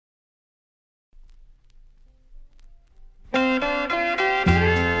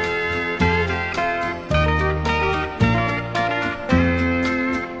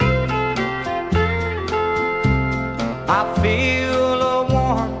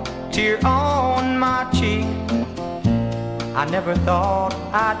tear on my cheek. I never thought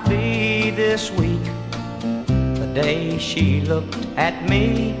I'd be this weak the day she looked at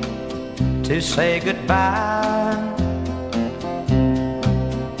me to say goodbye.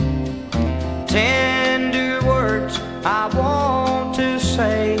 Tender words I want to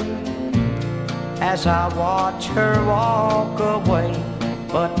say as I watch her walk away,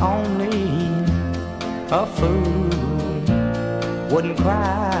 but only a fool wouldn't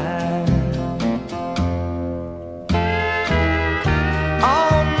cry.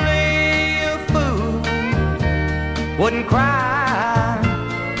 Only a fool wouldn't cry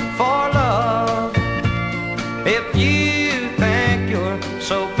for love. If you think you're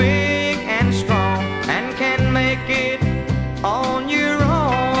so big and strong and can make it on your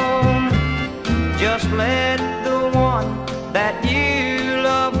own, just let the one that you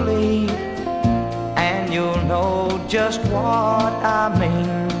love leave, and you'll know just what I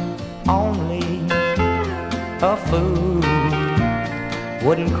mean. Only a fool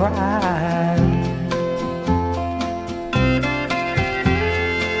wouldn't cry.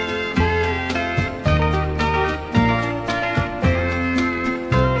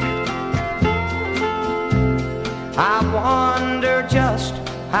 I wonder just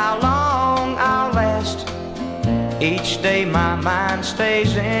how long I'll last. Each day my mind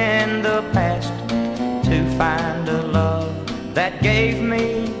stays in the past to find a love that gave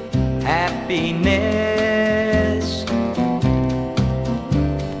me happiness.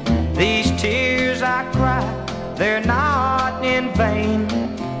 These tears I cry, they're not in vain.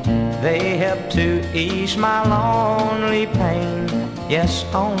 They help to ease my lonely pain. Yes,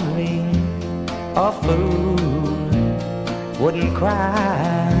 only a fool wouldn't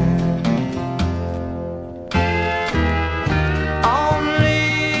cry.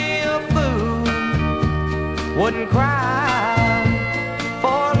 Only a fool wouldn't cry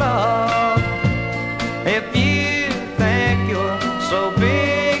for love. If you think you're so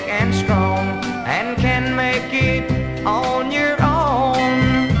big and strong and can make it on your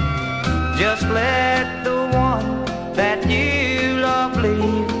own, just let the one that you love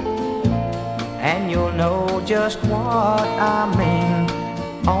leave, and you'll know just what I mean.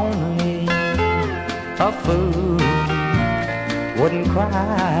 Only a fool wouldn't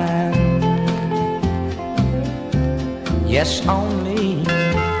cry. Yes, only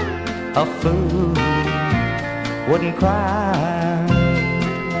a fool wouldn't cry.